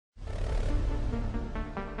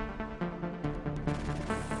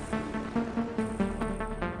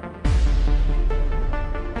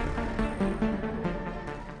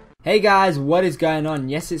Hey guys, what is going on?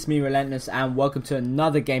 Yes, it's me, Relentless, and welcome to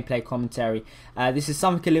another gameplay commentary. This is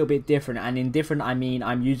something a little bit different, and in different I mean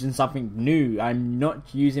I'm using something new. I'm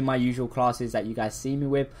not using my usual classes that you guys see me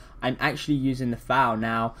with. I'm actually using the FAL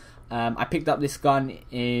now. I picked up this gun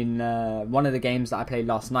in one of the games that I played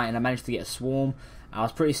last night, and I managed to get a swarm. I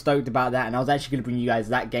was pretty stoked about that, and I was actually going to bring you guys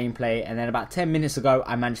that gameplay, and then about 10 minutes ago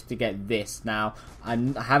I managed to get this. Now, I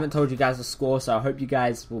haven't told you guys the score, so I hope you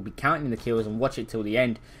guys will be counting the kills and watch it till the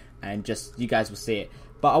end, and just you guys will see it.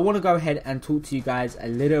 But I want to go ahead and talk to you guys a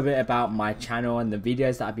little bit about my channel and the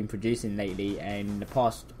videos that I've been producing lately and in the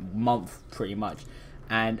past month pretty much.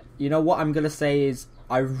 And you know what I'm going to say is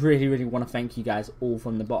I really want to thank you guys all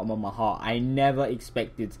from the bottom of my heart. I never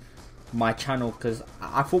expected my channel, because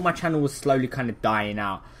I thought my channel was slowly kind of dying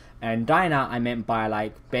out, and dying out I meant by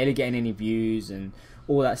like barely getting any views and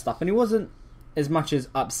all that stuff. And it wasn't as much as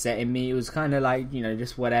upsetting me, it was kind of like, you know,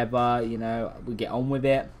 just whatever, you know, we get on with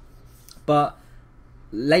it. But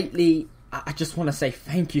lately I just want to say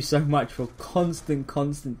thank you so much for constant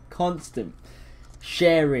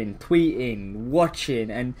sharing, tweeting,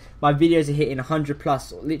 watching, and my videos are hitting 100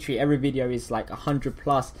 plus. Literally every video is like 100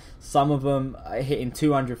 plus. Some of them are hitting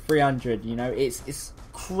 200, 300. You know, it's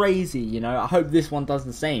crazy. You know, I hope this one does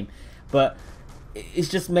the same. But it's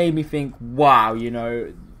just made me think, wow, you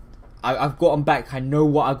know, I've gotten back. I know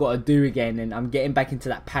what I got to do again, and I'm getting back into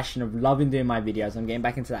that passion of loving doing my videos. I'm getting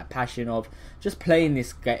back into that passion of just playing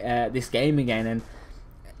this game again, and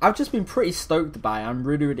I've just been pretty stoked about it. I'm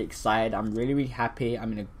really excited. I'm really happy.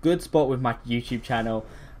 I'm in a good spot with my YouTube channel.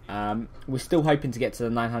 We're still hoping to get to the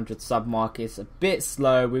 900 sub mark. It's a bit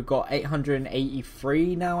slow. We've got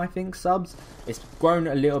 883 now, I think, subs. It's grown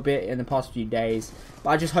a little bit in the past few days, but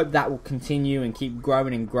I just hope that will continue and keep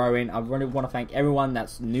growing and growing. I really want to thank everyone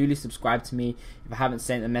that's newly subscribed to me. If I haven't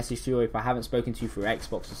sent a message to you, or if I haven't spoken to you through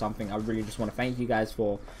Xbox or something, I really just want to thank you guys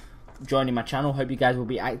for joining my channel. Hope you guys will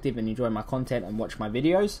be active and enjoy my content and watch my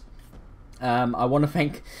videos. I want to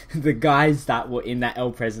thank the guys that were in that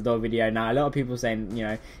El Presidor video. Now, a lot of people saying, you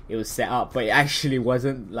know, it was set up, but it actually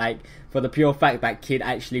wasn't. Like, for the pure fact that kid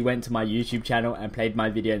actually went to my YouTube channel and played my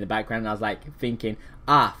video in the background, I was like thinking,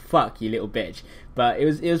 ah, fuck you little bitch. But it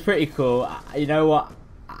was pretty cool. You know what?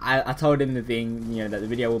 I told him the thing, you know, that the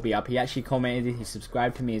video will be up. He actually commented, he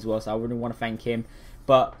subscribed to me as well, so I really want to thank him.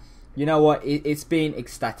 But you know what? It's been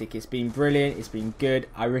ecstatic. It's been brilliant. It's been good.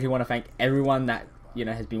 I really want to thank everyone that, you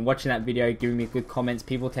know, has been watching that video, giving me good comments,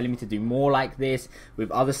 people telling me to do more like this with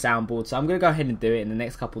other soundboards. So I'm going to go ahead and do it in the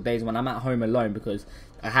next couple of days when I'm at home alone, because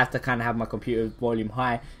I have to kind of have my computer volume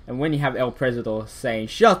high. And when you have El Presidor saying,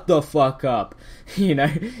 shut the fuck up, you know,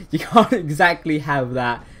 you can't exactly have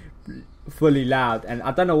that fully loud. And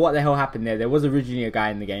I don't know what the hell happened there. There was originally a guy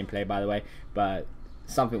in the gameplay, by the way, but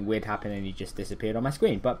something weird happened and he just disappeared on my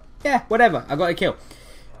screen. But yeah, whatever, I got a kill.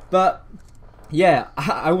 But yeah,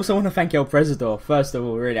 I also want to thank El Presidor, first of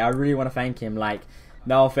all, really. I really want to thank him. Like,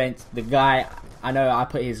 no offense, the guy, I know I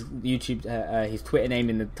put his YouTube, his Twitter name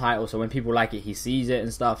in the title, so when people like it, he sees it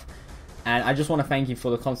and stuff. And I just want to thank him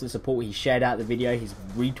for the constant support. He shared out the video, he's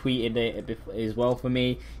retweeted it as well for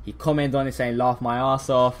me. He commented on it saying, laugh my ass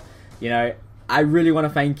off. You know, I really want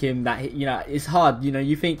to thank him. That, you know, it's hard, you know,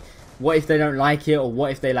 you think, what if they don't like it, or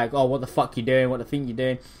what if they like, oh, what the fuck you doing, what the thing you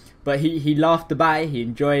doing. But he laughed about it, he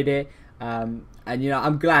enjoyed it. And you know,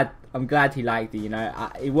 I'm glad he liked it. You know,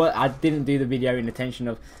 I didn't do the video in the intention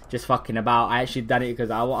of just fucking about. I actually done it because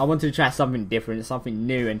I wanted to try something different, something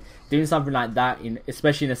new, and doing something like that,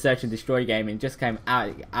 especially in a search and destroy game, and just came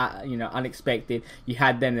out, you know, unexpected. You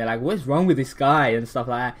had them, they're like, what's wrong with this guy, and stuff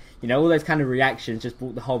like that. You know, all those kind of reactions just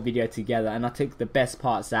brought the whole video together, and I took the best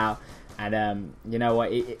parts out. And you know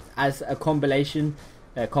what, as a combination,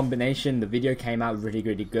 the video came out really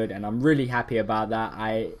good, and I'm really happy about that.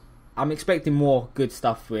 I'm expecting more good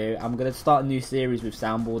stuff here. I'm going to start a new series with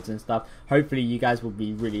soundboards and stuff. Hopefully you guys will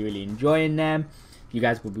be really enjoying them. You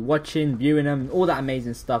guys will be watching, viewing them, all that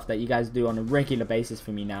amazing stuff that you guys do on a regular basis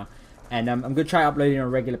for me now. And I'm going to try uploading on a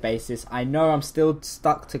regular basis. I know I'm still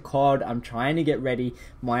stuck to COD. I'm trying to get ready.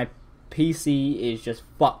 My PC is just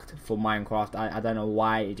fucked for Minecraft. I don't know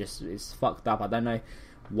why. It's fucked up. I don't know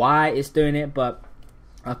why it's doing it, but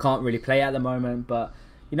I can't really play it at the moment. But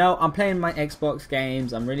you know, I'm playing my Xbox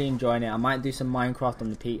games. I'm really enjoying it. I might do some Minecraft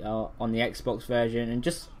on the Xbox version, and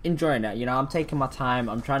just enjoying it. You know, I'm taking my time.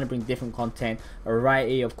 I'm trying to bring different content, a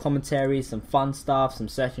variety of commentaries, some fun stuff, some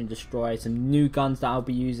search and destroy, some new guns that I'll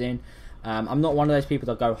be using. I'm not one of those people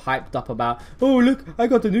that go hyped up about, oh look, I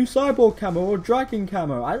got the new cyborg camo or dragon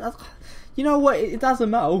camo. You know what? It doesn't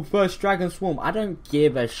matter. Oh, first dragon swarm. I don't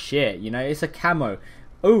give a shit. You know, it's a camo.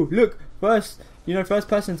 Oh look, first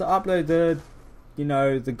person to upload the, you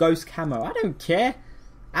know, the ghost camo. I don't care.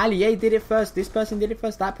 Ali A did it first, this person did it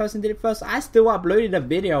first, that person did it first. I still uploaded a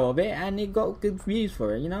video of it and it got good views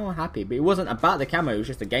for it, you know, I'm happy. But it wasn't about the camo, it was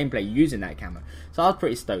just a gameplay using that camo. So I was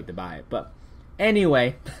pretty stoked about it. But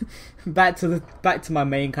anyway, back to my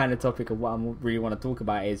main kind of topic of what I really want to talk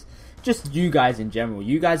about is just you guys in general.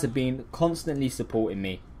 You guys have been constantly supporting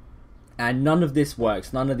me. And none of this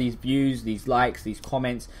works. None of these views, these likes, these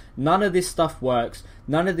comments, none of this stuff works.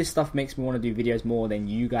 None of this stuff makes me want to do videos more than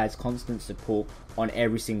you guys' constant support on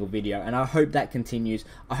every single video. And I hope that continues.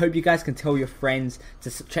 I hope you guys can tell your friends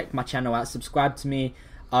to check my channel out, subscribe to me.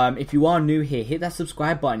 If you are new here, hit that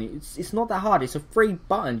subscribe button. It's not that hard. It's a free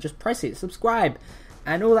button. Just press it, subscribe,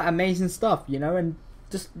 and all that amazing stuff, you know. And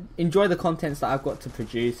just enjoy the contents that I've got to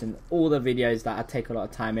produce and all the videos that I take a lot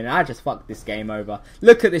of time in. I just fucked this game over.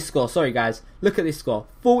 Look at this score. Sorry guys. Look at this score.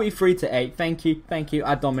 43-8. Thank you. Thank you.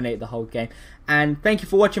 I dominated the whole game. And thank you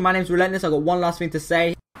for watching. My name's Relentless. I've got one last thing to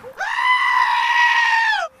say.